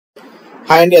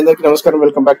Hi and namaskaram.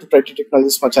 Welcome back to Pretty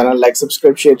Technologies. My channel, like,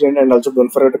 subscribe, share, and also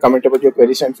don't forget to comment about your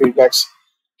queries and feedbacks.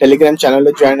 Telegram channel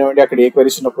lo join avandi. Akkada ee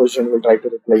queries unna position will try to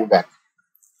reply you back.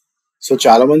 So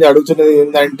చాలా మంది అడుగుతున్నది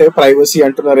ఏంటంటే privacy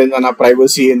అంటున్నారు. ఏందన్నా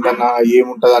privacy ఏందన్నా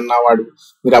ఏముంటదన్నా వాడు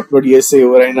మీరు upload చేస్తే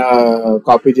ఎవరైనా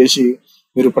కాపీ చేసి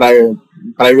మీరు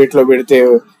ప్రైవేట్ లో పెడితే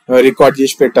రికార్డ్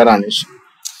చేసి పెట్టారా అనేసి.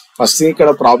 ఫస్ట్ ఇక్కడ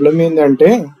ప్రాబ్లం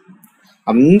ఏంటంటే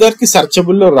అందరికి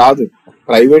సర్చబుల్ లో రాదు.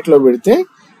 ప్రైవేట్ లో పెడితే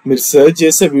మీరు సెర్చ్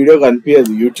చేసే వీడియో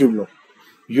కనిపించదు యూట్యూబ్ లో.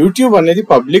 యూట్యూబ్ అనేది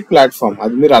పబ్లిక్ ప్లాట్ఫామ్,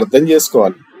 అది మీరు అర్థం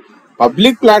చేసుకోవాలి.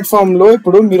 పబ్లిక్ ప్లాట్ఫామ్ లో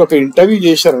ఇప్పుడు మీరు ఒక ఇంటర్వ్యూ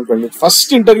చేశారు అనుకోండి,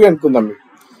 ఫస్ట్ ఇంటర్వ్యూ అనుకుందాం మీరు.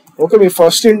 ఓకే, మీ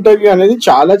ఫస్ట్ ఇంటర్వ్యూ అనేది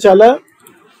చాలా చాలా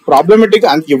ప్రాబ్లమేటిక్.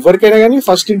 ఎవరికైనా కానీ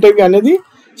ఫస్ట్ ఇంటర్వ్యూ అనేది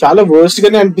చాలా వర్స్ట్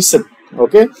గానే అనిపిస్తుంది.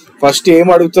 ఓకే, ఫస్ట్ ఏం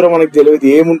అడుగుతారో మనకు తెలియదు,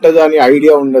 ఏముంటుందో అని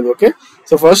ఐడియా ఉండదు. ఓకే,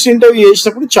 సో ఫస్ట్ ఇంటర్వ్యూ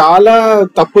చేసినప్పుడు చాలా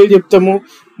తప్పులు చెప్తాము.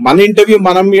 మన ఇంటర్వ్యూ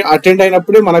మనం అటెండ్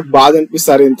అయినప్పుడే మనకు బాధ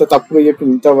అనిపిస్తారు, ఇంత తప్పుగా చెప్పి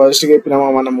ఇంత వర్స్ట్ గా చెప్పినామా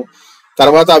మనము.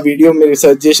 తర్వాత ఆ వీడియో మీరు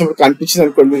సెర్చ్ చేసినప్పుడు కనిపించింది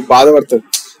అనుకోండి, మీరు బాధపడతారు,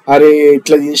 అరే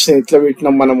ఇట్లా చేసిన ఇట్లా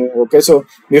పెట్టినాం మనము. ఓకే, సో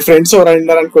మీ ఫ్రెండ్స్ ఎవరు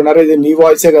అన్నారు అనుకున్నారు, ఇది నీ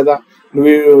వాయిసే కదా,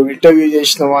 నువ్వు ఇంటర్వ్యూ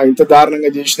చేసినావా, ఇంత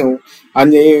దారుణంగా చేసినావు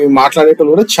అని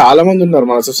మాట్లాడేటోళ్ళు కూడా చాలా మంది ఉన్నారు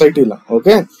మన సొసైటీలో.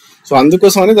 ఓకే, సో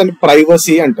అందుకోసమని దాన్ని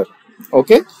ప్రైవసీ అంటారు.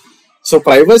 ఓకే, సో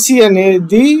ప్రైవసీ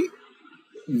అనేది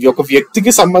ఒక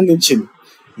వ్యక్తికి సంబంధించింది.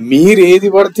 మీరు ఏది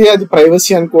పడితే అది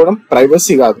ప్రైవసీ అనుకోవడం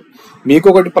ప్రైవసీ కాదు. మీకు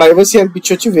ఒకటి ప్రైవసీ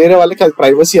అనిపించవచ్చు, వేరే వాళ్ళకి అది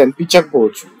ప్రైవసీ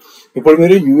అనిపించకపోవచ్చు. ఇప్పుడు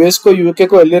మీరు యూఎస్కో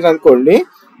యూకేకో వెళ్ళారు అనుకోండి,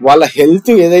 వాళ్ళ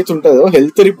హెల్త్ ఏదైతే ఉంటుందో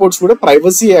హెల్త్ రిపోర్ట్స్ కూడా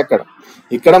ప్రైవసీయే అక్కడ.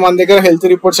 ఇక్కడ మన దగ్గర హెల్త్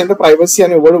రిపోర్ట్స్ అంటే ప్రైవసీ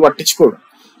అని ఎవడు పట్టించుకోడు.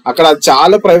 అక్కడ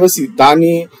చాలా ప్రైవసీ.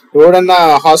 దాన్ని ఎవడన్నా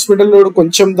హాస్పిటల్లో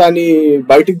కొంచెం దాన్ని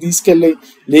బయటకు తీసుకెళ్ళి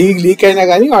లీక్ అయినా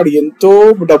కానీ వాడు ఎంతో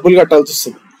డబ్బులు కట్టాల్సి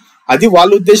వస్తుంది. అది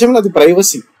వాళ్ళ ఉద్దేశంలో అది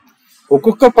ప్రైవసీ.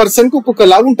 ఒక్కొక్క పర్సన్ కి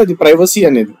ఒక్కొక్కలాగా ఉంటుంది ప్రైవసీ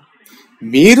అనేది.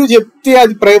 మీరు చెప్తే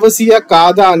అది ప్రైవసీయా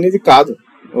కాదా అనేది కాదు.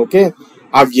 ఓకే,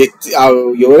 ఆ వ్యక్తి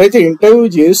ఎవరైతే ఇంటర్వ్యూ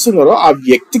చేస్తున్నారో ఆ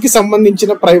వ్యక్తికి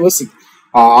సంబంధించిన ప్రైవసీ,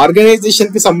 ఆ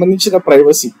ఆర్గనైజేషన్ కి సంబంధించిన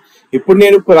ప్రైవసీ. ఇప్పుడు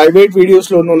నేను ప్రైవేట్ వీడియోస్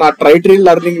లోనో నా ట్రైటరీ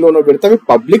లెర్నింగ్ లోనో పెడితే అవి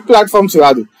పబ్లిక్ ప్లాట్ఫామ్స్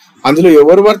కాదు. అందులో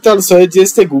ఎవరు పడితే వాళ్ళు సెర్చ్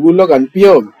చేస్తే గూగుల్లో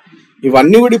కనిపించవు.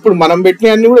 ఇవన్నీ కూడా ఇప్పుడు మనం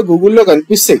పెట్టిన అన్ని కూడా గూగుల్లో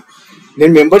కనిపిస్తాయి.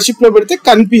 నేను మెంబర్షిప్ లో పెడితే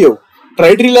కనిపించవు,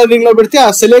 ట్రైటరీ లెర్నింగ్ లో పెడితే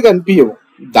అసలే కనిపించవు.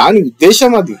 దాని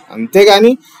ఉద్దేశం అది.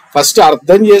 అంతేగాని ఫస్ట్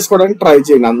అర్థం చేసుకోవడానికి ట్రై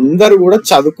చేయండి. అందరు కూడా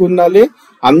చదువుకున్నాలే,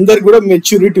 అందరు కూడా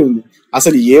మెచ్యూరిటీ ఉంది.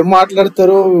 అసలు ఏం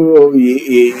మాట్లాడతారో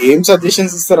ఏం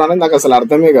సజెషన్స్ ఇస్తారో అనేది నాకు అసలు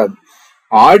అర్థమే కాదు.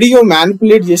 ఆడియో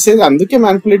మ్యానిపులేట్ చేసేది అందుకే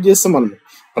మ్యానిపులేట్ చేస్తాం మనం.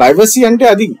 ప్రైవసీ అంటే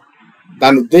అది,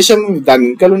 దాని ఉద్దేశం, దాని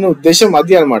ఇంకా ఉన్న ఉద్దేశం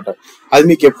అది అనమాట. అది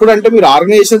మీకు ఎప్పుడంటే మీరు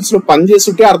ఆర్గనైజేషన్స్ లో పని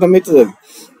చేస్తుంటే అర్థమవుతుంది. అది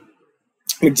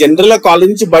మీకు జనరల్ గా కాలేజ్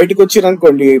నుంచి బయటకు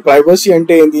వచ్చారనుకోండి, ప్రైవసీ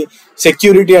అంటే ఏంది,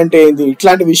 సెక్యూరిటీ అంటే ఏంది,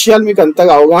 ఇట్లాంటి విషయాలు మీకు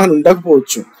అంతగా అవగాహన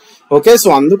ఉండకపోవచ్చు. ఓకే, సో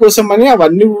అందుకోసమని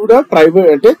అవన్నీ కూడా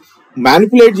ప్రైవేట్ అంటే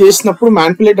మ్యానిపులేట్ చేసినప్పుడు,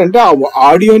 మ్యానిపులేట్ అంటే ఆ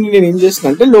ఆడియోని నేను ఏం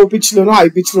చేస్తున్నా అంటే లో పిచ్ లోనో హై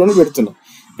పిచ్ లోనో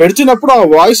పెడుతున్నప్పుడు ఆ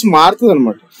వాయిస్ మారుతుంది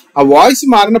అనమాట. ఆ వాయిస్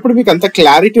మారినప్పుడు మీకు అంత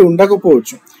క్లారిటీ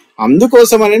ఉండకపోవచ్చు.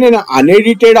 అందుకోసమని నేను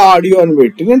అన్ఎడిటెడ్ ఆడియో అని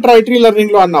పెట్టి నేను ట్రైటరీ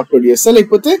లెర్నింగ్ లో అన్న అప్లోడ్ చేస్తా,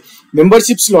 లేకపోతే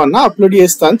మెంబర్షిప్స్ లో అన్న అప్లోడ్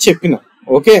చేస్తా అని చెప్పిన.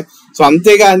 ఓకే, సో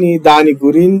అంతేగాని దాని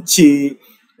గురించి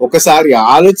ఒకసారి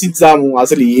ఆలోచిద్దాము,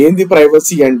 అసలు ఏంది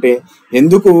ప్రైవసీ అంటే,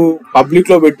 ఎందుకు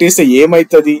పబ్లిక్ లో పెట్టేస్తే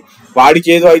ఏమైతుంది,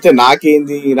 వాడికి ఏదో అయితే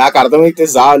నాకేంది, నాకు అర్థమైతే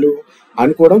చాలు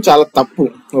అనుకోవడం చాలా తప్పు.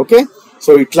 ఓకే,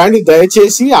 సో ఇట్లాంటివి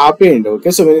దయచేసి ఆపేయండి.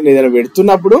 ఓకే, సో నేను ఏదైనా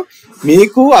పెడుతున్నప్పుడు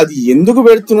మీకు అది ఎందుకు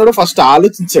పెడుతున్నాడో ఫస్ట్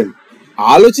ఆలోచించండి.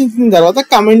 ఆలోచించిన తర్వాత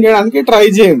కమెంట్ చేయడానికి ట్రై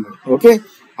చేయండి. ఓకే,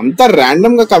 అంతా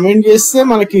ర్యాండమ్ గా కమెంట్ చేస్తే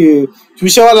మనకి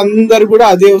చూసే వాళ్ళందరూ కూడా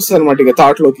అదే వస్తుంది అనమాట. ఇక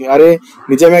థాట్ లోకి, అరే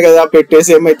నిజమే కదా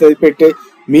పెట్టేసి ఏమైతుంది పెట్టే.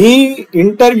 మీ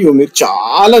ఇంటర్వ్యూ మీరు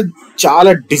చాలా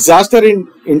చాలా డిజాస్టర్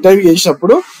ఇంటర్వ్యూ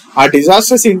చేసినప్పుడు, ఆ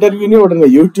డిజాస్టర్స్ ఇంటర్వ్యూని ఒకటి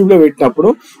యూట్యూబ్ లో పెట్టినప్పుడు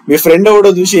మీ ఫ్రెండ్ ఎవడో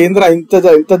చూసి ఏంద్రా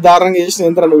ఇంత దారుణంగా చేసిన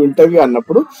ఏంద్రా నువ్వు ఇంటర్వ్యూ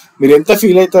అన్నప్పుడు మీరు ఎంత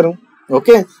ఫీల్ అవుతారు.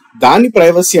 ఓకే, దాన్ని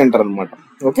ప్రైవసీ అంటారు అనమాట.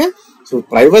 ఓకే, సో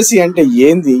ప్రైవసీ అంటే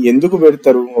ఏంది, ఎందుకు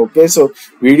పెడతారు. ఓకే, సో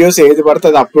వీడియోస్ ఏది పడితే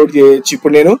అది అప్లోడ్ చేయొచ్చు.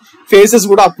 ఇప్పుడు నేను ఫేసెస్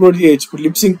కూడా అప్లోడ్ చేయొచ్చు. ఇప్పుడు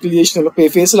లిప్ సింక్ చేసిన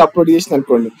ఫేసెస్ అప్లోడ్ చేసిన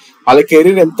అనుకోండి, వాళ్ళ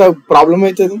కెరీర్ ఎంత ప్రాబ్లం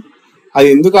అవుతుంది. అది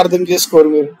ఎందుకు అర్థం చేసుకోరు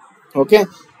మీరు. ఓకే,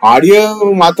 ఆడియో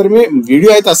మాత్రమే,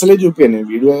 వీడియో అయితే అసలే చూపియాను.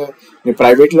 వీడియో నేను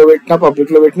ప్రైవేట్ లో పెట్టినా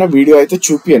పబ్లిక్ లో పెట్టినా వీడియో అయితే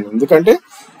చూపియాను. ఎందుకంటే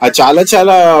అది చాలా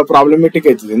చాలా ప్రాబ్లమేటిక్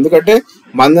అవుతుంది. ఎందుకంటే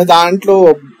మన దాంట్లో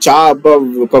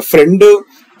ఒక ఫ్రెండ్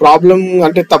ప్రాబ్లం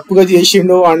అంటే తప్పుగా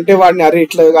చేసిండు అంటే వాడిని అరే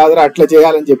ఇట్లా కాదురా అట్లా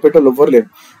చేయాలని చెప్పేటోళ్ళు ఎవ్వరు లేరు.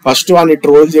 ఫస్ట్ వాడిని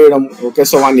ట్రోల్ చేయడం, ఓకే,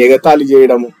 సో వాడిని ఎగతాళి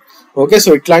చేయడము. ఓకే, సో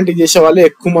ఇట్లాంటివి చేసే వాళ్ళే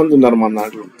ఎక్కువ మంది ఉన్నారు మన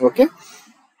దాంట్లో. ఓకే,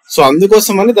 సో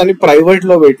అందుకోసమని దాన్ని ప్రైవేట్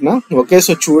లో పెట్టినా. ఓకే,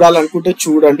 సో చూడాలనుకుంటే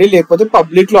చూడండి, లేకపోతే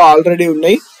పబ్లిక్ లో ఆల్రెడీ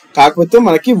ఉన్నాయి, కాకపోతే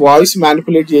మనకి వాయిస్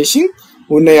మ్యానిపులేట్ చేసి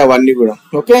ఉన్నాయి అవన్నీ కూడా.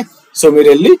 ఓకే, సో మీరు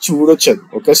వెళ్ళి చూడొచ్చు.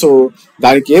 ఓకే, సో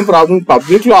దానికి ఏం ప్రాబ్లం,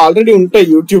 పబ్లిక్ లో ఆల్రెడీ ఉంటాయి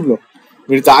యూట్యూబ్ లో.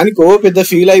 మీరు దానికి పెద్ద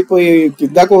ఫీల్ అయిపోయి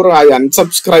కిందకు I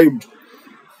unsubscribed,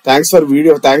 thanks for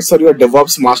video, thanks for your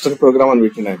DevOps master programme అని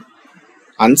పెట్టినాను.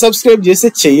 అన్సబ్స్క్రైబ్ చేస్తే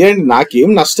చెయ్యండి, నాకేం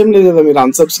నష్టం లేదు కదా మీరు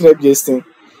అన్సబ్స్క్రైబ్ చేస్తే.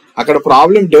 అక్కడ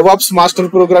ప్రాబ్లం డెవాప్స్ మాస్టర్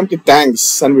ప్రోగ్రామ్ కి థ్యాంక్స్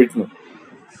అని పెట్టిన.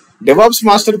 డెవాప్స్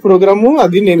మాస్టర్ ప్రోగ్రాము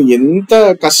అది నేను ఎంత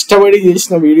కష్టపడి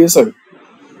చేసిన వీడియోస్, అవి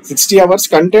 60 hours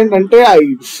కంటెంట్ అంటే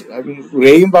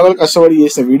రేగిం పగలు కష్టపడి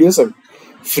చేసిన వీడియోస్, అవి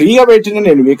ఫ్రీగా పెట్టిన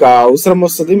నేను. మీకు అవసరం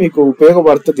వస్తుంది, మీకు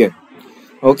ఉపయోగపడుతుంది అని.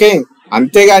 ఓకే,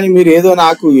 అంతేగాని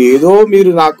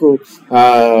మీరు నాకు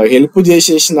హెల్ప్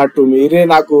చేసేసినట్టు, మీరే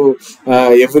నాకు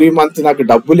ఎవ్రీ మంత్ నాకు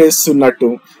డబ్బులు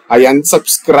వేస్తున్నట్టు ఐ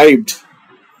అన్సబ్స్క్రైబ్డ్.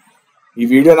 ఈ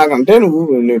వీడియో నాకు అంటే నువ్వు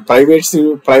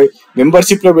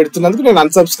మెంబర్షిప్ లో పెడుతున్నందుకు నేను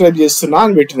అన్సబ్స్క్రైబ్ చేస్తున్నా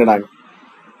అని పెట్టినాడు ఆయన.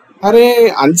 అరే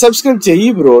అన్సబ్స్క్రైబ్ చెయ్యి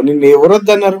బ్రో, నిన్ను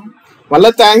ఎవరొద్దన్నారు? మళ్ళీ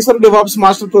thanks for DevOps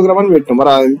master programme అని పెట్టినా.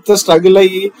 మరి ఎంత స్ట్రగుల్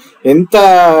అయ్యి ఎంత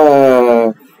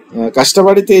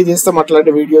కష్టపడితే చేస్తాం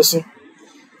అట్లాంటి వీడియోస్.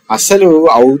 అసలు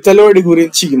అవతలోడి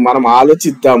గురించి మనం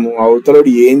ఆలోచిద్దాము, అవతలోడు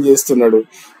ఏం చేస్తున్నాడు,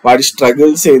 వాడి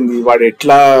స్ట్రగుల్స్ ఏంది, వాడు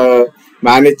ఎట్లా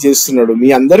మేనేజ్ చేస్తున్నాడు. మీ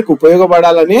అందరికి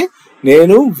ఉపయోగపడాలని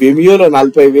నేను విమియోలో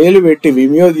 40,000 పెట్టి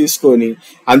విమియో తీసుకొని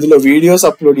అందులో వీడియోస్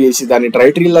అప్లోడ్ చేసి దాన్ని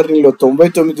ట్రైటరీ లెర్నింగ్ లో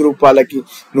 99 రూపాయలకి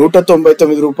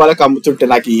 199 రూపాయలకి అమ్ముతుంటే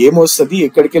నాకు ఏమొస్తుంది,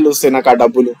 ఎక్కడికి వెళ్ళి వస్తాయి నాకు ఆ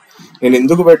డబ్బులు? నేను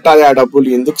ఎందుకు పెట్టాలి ఆ డబ్బులు,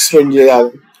 ఎందుకు స్పెండ్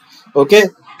చేయాలి? ఓకే,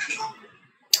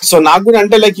 సో నాకు కూడా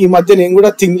అంటే లైక్ ఈ మధ్య నేను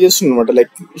కూడా థింక్ చేస్తున్నాను అనమాట,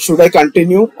 like should I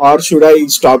continue are should I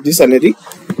stop this అనేది.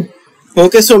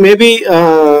 ఓకే, సో మేబీ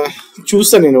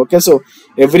చూస్తాను నేను. ఓకే, సో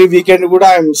ఎవ్రీ వీకెండ్ కూడా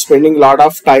I'm spending lot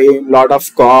of time, lot of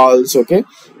calls. Okay,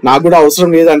 నాకు కూడా అవసరం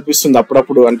లేదు అనిపిస్తుంది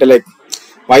అప్పుడప్పుడు, అంటే like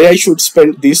why I should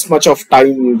spend this much of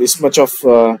time, this much of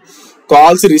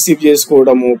calls receive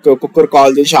చేసుకోవడము. ఒక్కొక్కరు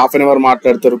కాల్ చేసి ½ an hour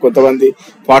మాట్లాడతారు, కొంతమంది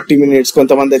 40 minutes,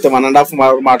 కొంతమంది అయితే 1.5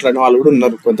 hour మాట్లాడిన వాళ్ళు కూడా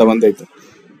ఉన్నారు, కొంతమంది అయితే.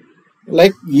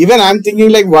 Like even I'm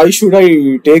thinking like why should I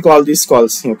take all these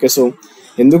calls? Okay, so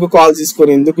ఎందుకు కాల్స్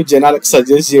తీసుకొని ఎందుకు జనాలకు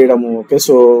సజెస్ట్ చేయడము? Okay,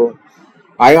 so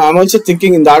I'm also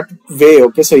thinking in that way.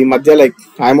 Okay, so ఈ మధ్య like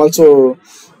I'm also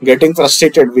getting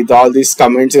frustrated with all these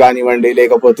comments కానివ్వండి,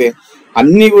 లేకపోతే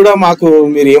అన్ని కూడా మాకు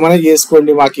మీరు ఏమైనా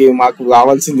చేసుకోండి, మాకు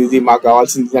కావాల్సింది ఇది, మాకు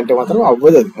కావాల్సింది ఇది అంటే మాత్రం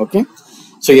అవ్వదు అది. ఓకే,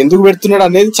 సో ఎందుకు పెడుతున్నాడు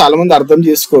అనేది చాలా మంది అర్థం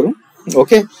చేసుకోరు.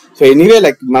 ఓకే, సో ఎనీవే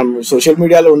లైక్ మనం సోషల్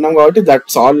మీడియాలో ఉన్నాం కాబట్టి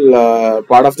that's all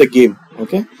part of the game.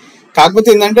 Okay, కాకపోతే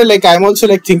ఏంటంటే like I'm also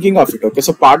like thinking of it. Okay,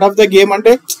 so part of the game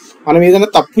అంటే మనం ఏదైనా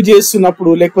తప్పు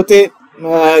చేస్తున్నప్పుడు, లేకపోతే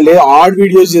లేదా ఆడ్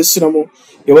వీడియోస్ చేస్తున్నాము,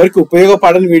 ఎవరికి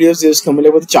ఉపయోగపడని వీడియోస్ చేస్తున్నాము,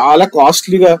 లేకపోతే చాలా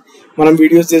కాస్ట్లీగా మనం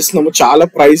వీడియోస్ చేస్తున్నాము, చాలా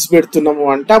ప్రైస్ పెడుతున్నాము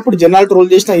అంటే అప్పుడు జనాలు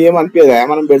ట్రోల్ చేసినా ఏమనిపించదు,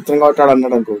 మనం పెడుతున్నాం కాబట్టి ఆడు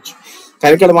అన్నాడు అనుకోవచ్చు.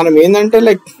 కానీ ఇక్కడ మనం ఏంటంటే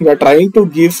like we are trying to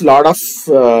give lot of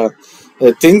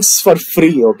things for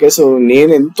free. Okay, so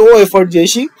నేను ఎంతో ఎఫర్ట్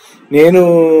చేసి నేను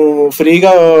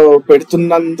ఫ్రీగా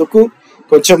పెడుతున్నందుకు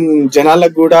కొంచెం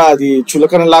జనాలకు కూడా అది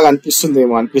చులకనలాగా అనిపిస్తుంది.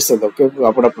 ఓకే,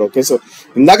 అప్పుడప్పుడు. ఓకే, సో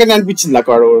ఇందాకనే అనిపించింది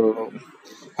నాకు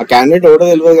ఆ క్యాండిడేట్ ఎవడో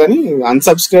తెలియదు కానీ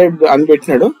అన్సబ్స్క్రైబ్ అని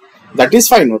పెట్టినాడు, that is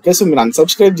fine. Okay, so మీరు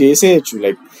అన్సబ్స్క్రైబ్ చేసేయచ్చు,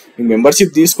 లైక్ మీ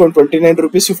మెంబర్షిప్ తీసుకోండి, 29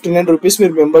 రూపీస్ 59 రూపీస్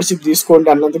మీరు మెంబర్షిప్ తీసుకోండి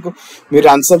అన్నందుకు మీరు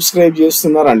అన్సబ్స్క్రైబ్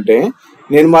చేస్తున్నారంటే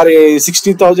నేను మరి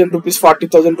 60,000 రూపీస్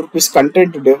 40,000 రూపీస్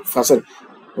కంటెంట్ అసలు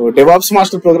డెవాప్స్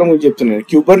మాస్టర్ ప్రోగ్రామ్ గురించి చెప్తున్నాను.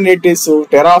 క్యూబర్నెటిస్,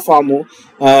 టెరాఫామ్,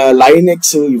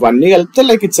 లైనెక్స్ ఇవన్నీ కలిపితే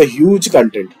like it's a huge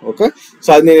content. Okay, so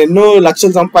అది నేను ఎన్నో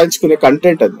లక్షలు సంపాదించుకునే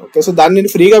కంటెంట్ అది. ఓకే, సో దాన్ని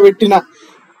నేను ఫ్రీగా పెట్టిన,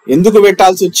 ఎందుకు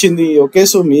పెట్టాల్సి వచ్చింది? ఓకే,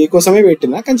 సో మీకోసమే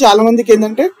పెట్టినా. కానీ చాలా మందికి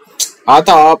ఏంటంటే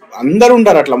అందరు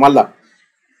ఉండరు అట్లా. మళ్ళా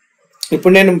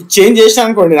ఇప్పుడు నేను చేంజ్ చేసాను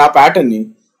అనుకోండి నా ప్యాటర్న్ ని,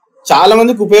 చాలా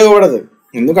మందికి ఉపయోగపడదు.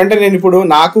 ఎందుకంటే నేను ఇప్పుడు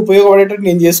నాకు ఉపయోగపడేటట్టు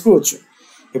నేను చేసుకోవచ్చు.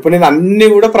 ఇప్పుడు నేను అన్ని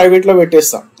కూడా ప్రైవేట్ లో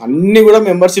పెట్టేస్తా, అన్ని కూడా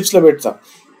మెంబర్షిప్స్ లో పెడతా.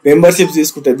 మెంబర్షిప్స్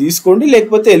తీసుకోండి,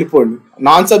 లేకపోతే వెళ్ళిపోండి.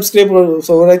 నాన్ సబ్స్క్రైబర్స్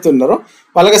ఎవరైతే ఉన్నారో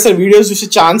వాళ్ళకి అసలు వీడియోస్ చూసే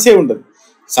ఛాన్సే ఉండదు.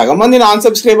 సగం మంది నాన్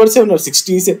సబ్స్క్రైబర్సే ఉన్నారు.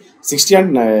 60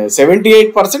 అంటే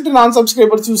 78% నాన్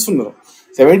సబ్స్క్రైబర్స్ చూస్తున్నారు.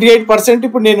 78%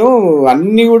 ఇప్పుడు నేను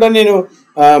అన్ని కూడా నేను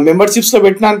మెంబర్షిప్స్ లో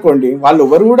పెట్టినా అనుకోండి, వాళ్ళు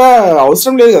ఎవరు కూడా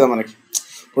అవసరం లేదు కదా మనకి.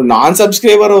 ఇప్పుడు నాన్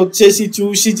సబ్స్క్రైబర్ వచ్చేసి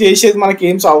చూసి చేసేది మనకి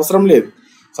ఏం అవసరం లేదు.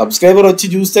 సబ్స్క్రైబర్ వచ్చి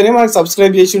చూస్తేనే మనకి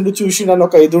సబ్స్క్రైబ్ చేసిండు చూసిండు అని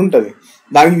ఒక ఇది ఉంటుంది,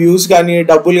 దానికి వ్యూస్ కానీ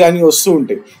డబ్బులు కానీ వస్తూ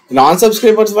ఉంటాయి. నాన్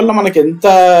సబ్స్క్రైబర్స్ వల్ల మనకి ఎంత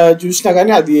చూసినా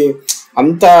కానీ అది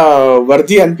అంత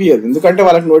వర్ది అనిపించదు, ఎందుకంటే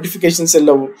వాళ్ళకి నోటిఫికేషన్స్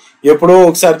వెళ్ళవు, ఎప్పుడో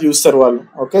ఒకసారి చూస్తారు వాళ్ళు.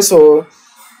 ఓకే, సో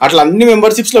అట్లా అన్ని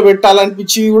మెంబర్షిప్స్ లో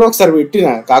పెట్టాలనిపించి కూడా ఒకసారి పెట్టిన.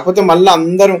 కాకపోతే మళ్ళీ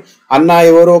అందరూ అన్న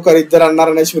ఎవరో ఒకరు ఇద్దరు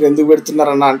అన్నారనేసి మీరు ఎందుకు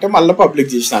పెడుతున్నారన్న అంటే మళ్ళీ పబ్లిక్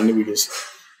చేసిన అన్ని వీడియోస్.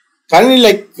 కానీ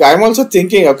like I'm also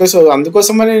thinking, okay, so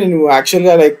అందుకోసమనే నేను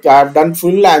యాక్చువల్గా like I have done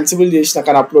full Ansible చేసిన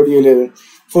కానీ అప్లోడ్ చేయలేదు,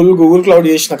 ఫుల్ గూగుల్ క్లౌడ్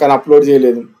చేసిన కానీ అప్లోడ్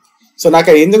చేయలేదు. సో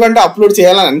నాకు ఎందుకంటే అప్లోడ్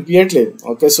చేయాలని అనిపించట్లేదు.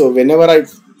 Okay, so when ever I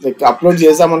like upload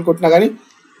చేద్దాం అనుకుంటున్నా కానీ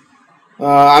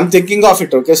I'm thinking of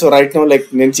it. Okay, so right no like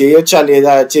నేను చేయొచ్చా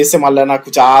లేదా, చేస్తే మళ్ళీ నాకు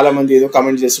చాలా మంది ఏదో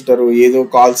కమెంట్ చేస్తుంటారు, ఏదో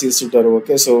కాల్స్ చేస్తుంటారు.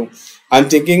 Okay, so I'm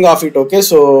thinking of it. Okay,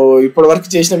 so ఇప్పటి వరకు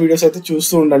చేసిన వీడియోస్ అయితే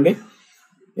చూస్తూ ఉండండి.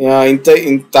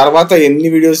 తర్వాత ఎన్ని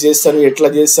వీడియోస్ చేస్తాను, ఎట్లా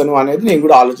చేస్తాను అనేది నేను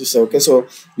కూడా ఆలోచిస్తాను. ఓకే, సో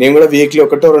నేను కూడా వీక్లీ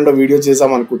 1-2 వీడియోస్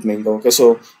చేద్దాం అనుకుంటున్నాను ఇంకా. Okay, so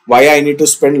why I need to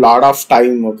spend lot of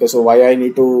time. Okay, so why I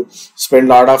need to spend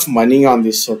lot of money on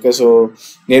this. Okay, so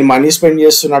నేను మనీ స్పెండ్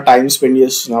చేస్తున్నా, టైం స్పెండ్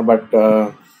చేస్తున్నా, but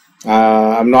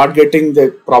I'm not getting the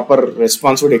proper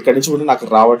responsibility ఎక్కడి నుంచి కూడా నాకు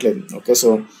రావట్లేదు. Okay, so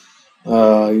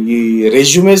ఈ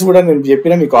resumes కూడా నేను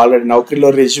చెప్పిన మీకు ఆల్రెడీ, నౌకరీలో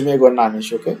రెజ్యూమే కొన్నా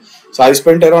అనేసి. Okay, so I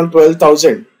spend around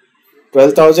 12,000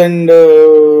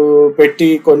 పెట్టి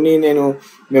కొన్ని, నేను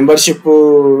మెంబర్షిప్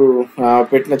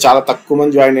పెట్టిన, చాలా తక్కువ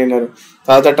మంది జాయిన్ అయినారు.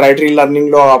 తర్వాత ట్రైటరీ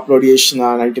లెర్నింగ్లో అప్లోడ్ చేసిన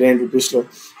 99 రూపీస్లో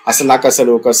నాకు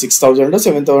అసలు ఒక 6,000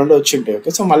 7,000 వచ్చింటాయి. ఓకే,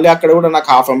 సో మళ్ళీ అక్కడ కూడా నాకు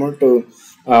హాఫ్ అమౌంట్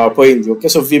పోయింది. ఓకే,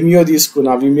 సో విమియో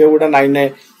తీసుకున్నా, విమియో కూడా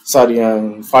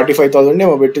 45,000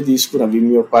 ఏమో పెట్టి తీసుకున్నా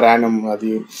విమియో పర్ యానం.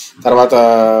 అది తర్వాత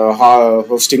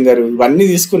హోస్టింగర్ ఇవన్నీ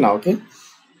తీసుకున్నా. ఓకే,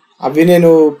 అవి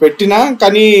నేను పెట్టినా,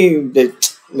 కానీ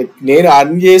నేను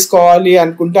అర్న్ చేసుకోవాలి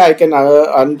అనుకుంటే I can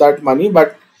earn that money.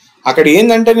 But అక్కడ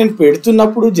ఏంటంటే నేను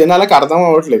పెడుతున్నప్పుడు జనాలకు అర్థం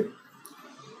అవ్వట్లేదు.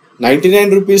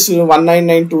 99 రూపీస్,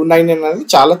 199, 299 అనేది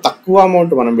చాలా తక్కువ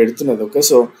అమౌంట్ మనం పెడుతున్నది. ఓకే,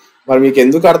 సో మరి మీకు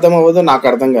ఎందుకు అర్థం అవ్వదో నాకు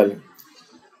అర్థం కాలేదు.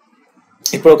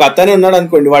 ఇప్పుడు ఒక అతనే ఉన్నాడు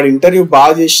అనుకోండి, వాడు ఇంటర్వ్యూ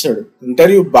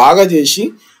బాగా చేసి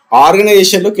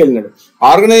ఆర్గనైజేషన్లోకి వెళ్ళినాడు.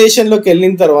 ఆర్గనైజేషన్లోకి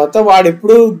వెళ్ళిన తర్వాత వాడు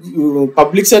ఎప్పుడు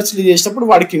పబ్లిక్ సెర్చ్లు చేసినప్పుడు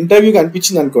వాడికి ఇంటర్వ్యూ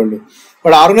కనిపించింది అనుకోండి,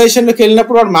 వాడు ఆర్గనైజేషన్లోకి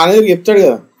వెళ్ళినప్పుడు వాడు మేనేజర్ చెప్తాడు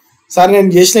కదా, సార్ నేను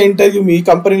చేసిన ఇంటర్వ్యూ మీ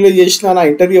కంపెనీలో చేసిన, నా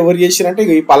ఇంటర్వ్యూ ఎవరు చేసినంటే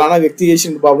ఈ పలానా వ్యక్తి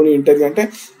చేసిండు బాబు నీ ఇంటర్వ్యూ అంటే,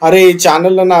 అరే ఈ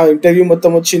ఛానల్లో నా ఇంటర్వ్యూ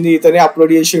మొత్తం వచ్చింది, ఇతనే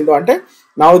అప్లోడ్ చేసిండు అంటే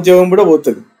నా ఉద్యోగం కూడా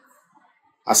పోతుంది.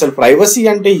 అసలు ప్రైవసీ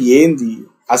అంటే ఏంది,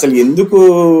 అసలు ఎందుకు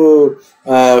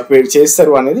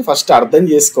చేస్తారు అనేది ఫస్ట్ అర్థం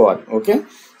చేసుకోవాలి. ఓకే,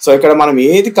 సో ఇక్కడ మనం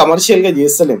ఏది కమర్షియల్గా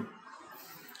చేస్తలేం,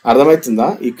 అర్థమవుతుందా?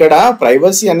 ఇక్కడ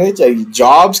ప్రైవసీ అనేది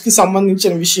జాబ్స్కి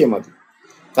సంబంధించిన విషయం, అది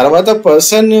తర్వాత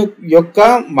పర్సన్ యొక్క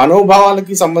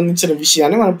మనోభావాలకి సంబంధించిన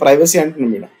విషయాన్ని మనం ప్రైవసీ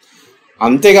అంటున్నాం ఇక్కడ.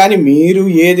 అంతేగాని మీరు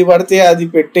ఏది పడితే అది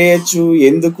పెట్టేయచ్చు,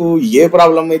 ఎందుకు, ఏ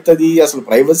ప్రాబ్లం అవుతుంది, అసలు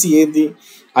ప్రైవసీ ఏంది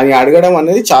అని అడగడం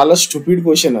అనేది చాలా స్టూపిడ్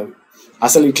క్వశ్చన్. అది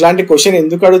అసలు ఇట్లాంటి క్వశ్చన్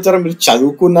ఎందుకు అడుగుతారో, మీరు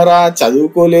చదువుకున్నారా,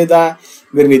 చదువుకోలేదా,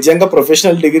 మీరు నిజంగా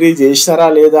ప్రొఫెషనల్ డిగ్రీ చేసినారా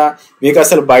లేదా, మీకు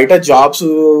అసలు బయట జాబ్స్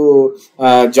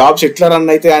ఎట్లా రన్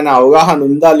అయితే ఆయన అవగాహన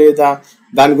ఉందా లేదా,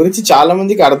 దాని గురించి చాలా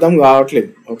మందికి అర్థం కావట్లేదు.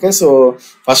 ఓకే, సో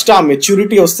ఫస్ట్ ఆ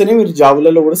మెచ్యూరిటీ వస్తేనే మీరు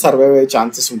జాబులలో కూడా సర్వైవ్ అయ్యే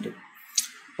ఛాన్సెస్ ఉంటాయి.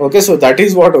 Okay, so that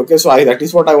is what. Okay, so that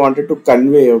is what I wanted to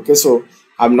convey. Okay, so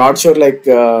I'm not sure like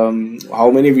how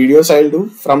many videos I will do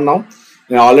from now.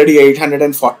 నేను already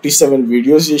 847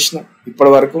 videos చేసిన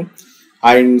ఇప్పటి వరకు,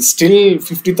 and still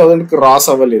 50,000 cross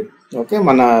అవ్వలేదు. Okay,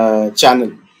 మన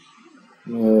channel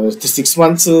 6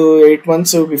 months 8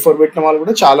 months before పెట్టిన వాళ్ళు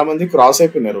కూడా చాలా మంది క్రాస్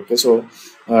అయిపోయినారు. ఓకే, సో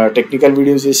టెక్నికల్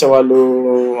వీడియోస్ చేసేవాళ్ళు,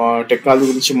 టెక్నాలజీ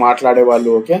గురించి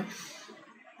మాట్లాడేవాళ్ళు. ఓకే,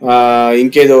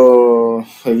 ఇంకేదో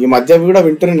ఈ మధ్య కూడా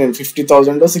వింటున్నాను నేను,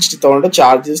 50,000 60,000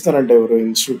 ఛార్జ్ చేస్తానంటే ఎవరు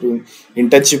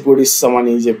ఇంటర్న్షిప్ కూడా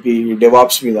ఇస్తామని చెప్పి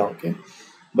డెవాప్స్ మీద. Okay,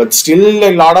 but still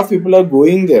lot of people are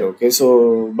going there. Okay, so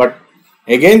but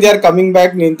again they are coming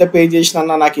back, నేను ఇంత పే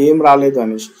చేసినా నాకు ఏం రాలేదు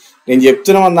అనేసి. నేను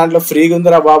చెప్తున్నాను దాంట్లో ఫ్రీగా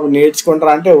ఉందిరా బాబు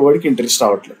నేర్చుకుంటారా అంటే ఎవరికి ఇంట్రెస్ట్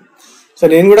రావట్లేదు. సో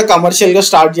నేను కూడా కమర్షియల్గా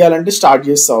స్టార్ట్ చేయాలంటే స్టార్ట్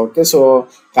చేస్తా. ఓకే, సో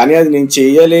కానీ అది నేను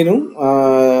చేయలేను,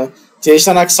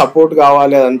 చేసినా నాకు సపోర్ట్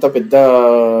కావాలి, అదంతా పెద్ద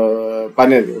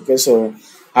పని అది. Okay, so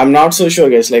I'm not so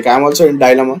sure guys, like I'm also in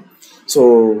dilemma. So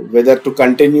whether to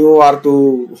continue are to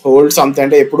hold something,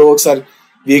 అంటే ఎప్పుడో ఒకసారి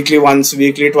weekly once,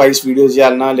 weekly twice videos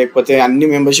చేయాలన్నా, లేకపోతే అన్ని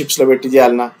మెంబర్షిప్స్లో పెట్టి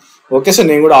చేయాలన్నా. ఓకే, సో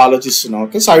నేను కూడా ఆలోచిస్తున్నాను.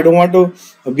 Okay, so I don't want to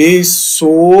be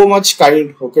so much kind.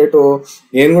 Okay,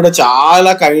 నేను కూడా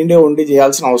చాలా కైండ్గా ఉండి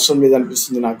చేయాల్సిన అవసరం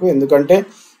లేదనిపిస్తుంది నాకు. ఎందుకంటే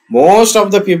most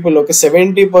of the people, okay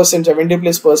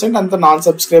 70% అంత నాన్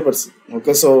సబ్స్క్రైబర్స్.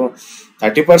 ఓకే, సో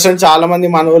 30% చాలా మంది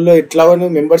మన వాళ్ళు ఎట్లా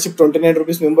మెంబర్షిప్ 29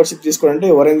 రూపీస్ మెంబర్షిప్ తీసుకోవాలంటే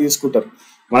ఎవరైనా తీసుకుంటారు.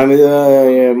 మన మీద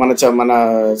మన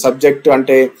సబ్జెక్ట్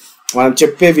అంటే మనం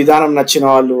చెప్పే విధానం నచ్చిన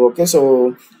వాళ్ళు. ఓకే, సో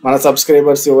మన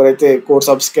సబ్స్క్రైబర్స్ ఎవరైతే కోర్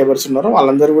సబ్స్క్రైబర్స్ ఉన్నారో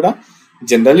వాళ్ళందరూ కూడా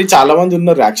జనరల్లీ చాలా మంది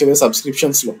ఉన్నారు యాక్చువల్గా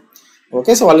సబ్స్క్రిప్షన్స్లో.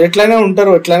 ఓకే, సో వాళ్ళు ఎట్లయినా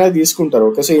ఉంటారు, ఎట్లయినా తీసుకుంటారు.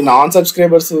 ఓకే, సో ఈ నాన్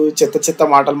సబ్స్క్రైబర్స్ చెత్త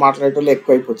మాటలు మాట్లాడేటోళ్ళు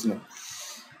ఎక్కువ అయిపోతున్నారు.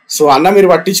 సో అన్న మీరు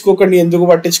పట్టించుకోకండి, ఎందుకు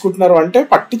పట్టించుకుంటున్నారు అంటే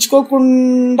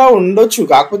పట్టించుకోకుండా ఉండొచ్చు.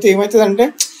 కాకపోతే ఏమవుతుందంటే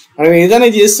మనం ఏదైనా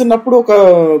చేస్తున్నప్పుడు ఒక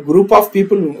గ్రూప్ ఆఫ్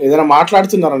పీపుల్ ఏదైనా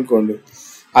మాట్లాడుతున్నారు అనుకోండి,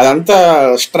 అదంతా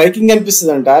స్ట్రైకింగ్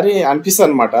అనిపిస్తుంది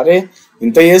అనమాట. అరే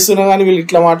ఇంత చేస్తున్నా కానీ వీళ్ళు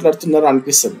ఇట్లా మాట్లాడుతున్నారు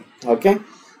అనిపిస్తుంది. Okay,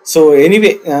 so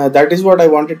anyway that is what I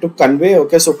wanted to convey.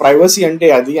 Okay, so privacy అంటే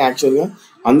అది యాక్చువల్గా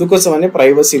అందుకోసమనే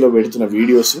ప్రైవసీలో పెడుతున్న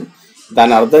వీడియోస్,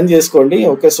 దాన్ని అర్థం చేసుకోండి.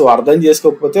 ఓకే, సో అర్థం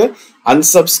చేసుకోకపోతే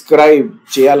అన్సబ్స్క్రైబ్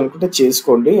చేయాలనుకుంటే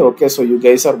చేసుకోండి. Okay, so you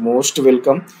guys are most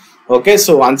welcome. Okay,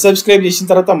 so unsubscribe చేసిన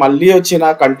తర్వాత మళ్ళీ వచ్చిన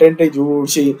కంటెంట్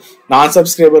చూసి నాన్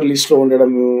సబ్స్క్రైబర్ లిస్ట్లో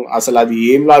ఉండడం అసలు అది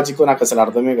ఏం లాజిక్ నాకు అసలు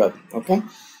అర్థమే కాదు. Okay,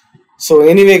 so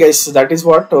anyway guys that is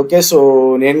what. Okay, so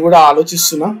నేను కూడా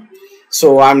ఆలోచిస్తున్నా. So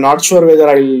I'm not sure whether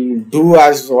I do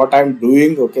as what I'm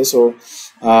doing. Okay, so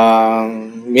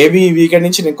maybe ఈ వీకెండ్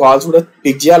నుంచి నేను కాల్స్ కూడా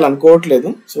పిక్ చేయాలనుకోవట్లేదు.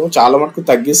 సో చాలా మటుకు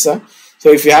తగ్గిస్తా. So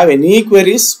if you have any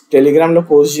queries టెలిగ్రామ్లో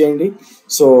పోస్ట్ చేయండి.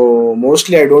 So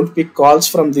mostly I don't pick calls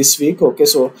from this week. Okay,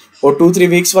 so oh 2-3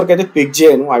 weeks వరకు అయితే పిక్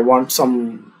చేయను. I want some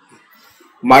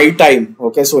my time.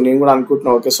 Okay, so నేను కూడా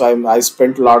అనుకుంటున్నాను. Okay, so I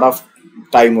spend lot of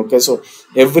time. Okay, so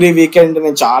every weekend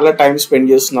నేను చాలా time spend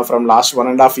చేస్తున్నా from last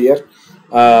 1.5 year.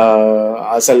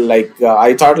 అసలు like I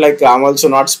thought like I'm also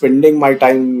not spending my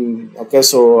time. Okay,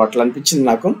 so అట్లా అనిపించింది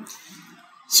నాకు.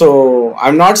 So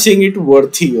I'm not seeing it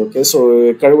worthy. Okay, so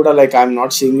ఎక్కడ కూడా like I'm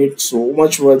not seeing it so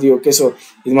much worthy. Okay, so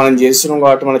ఇది మనం చేస్తున్నాం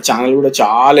కాబట్టి మన ఛానల్ కూడా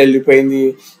చాలా వెళ్ళిపోయింది,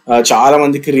 చాలా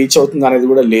మందికి రీచ్ అవుతుంది అనేది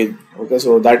కూడా లేదు. Okay,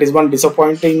 so that is one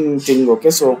disappointing thing.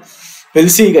 Okay, so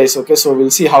will see guys. Okay, so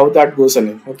will see how that goes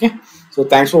అని. Okay, so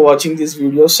thanks for watching these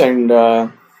videos. And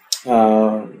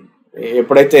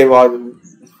ఎప్పుడైతే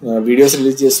వీడియోస్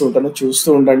రిలీజ్ చేస్తూ ఉంటానో చూస్తూ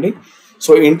ఉండండి.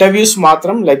 సో ఇంటర్వ్యూస్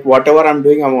మాత్రం like what ever I'm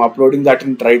doing I'm uploading that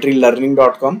in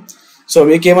triteelearning.com. So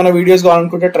మీకు ఏమైనా videos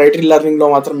కావాలనుకుంటే TriteElearning లో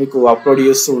మాత్రం మీకు అప్లోడ్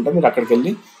చేస్తూ ఉంటాం, మీరు అక్కడికి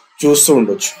వెళ్ళి చూస్తూ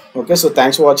ఉండొచ్చు. Okay, so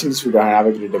thanks for watching this video. Have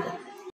a great day.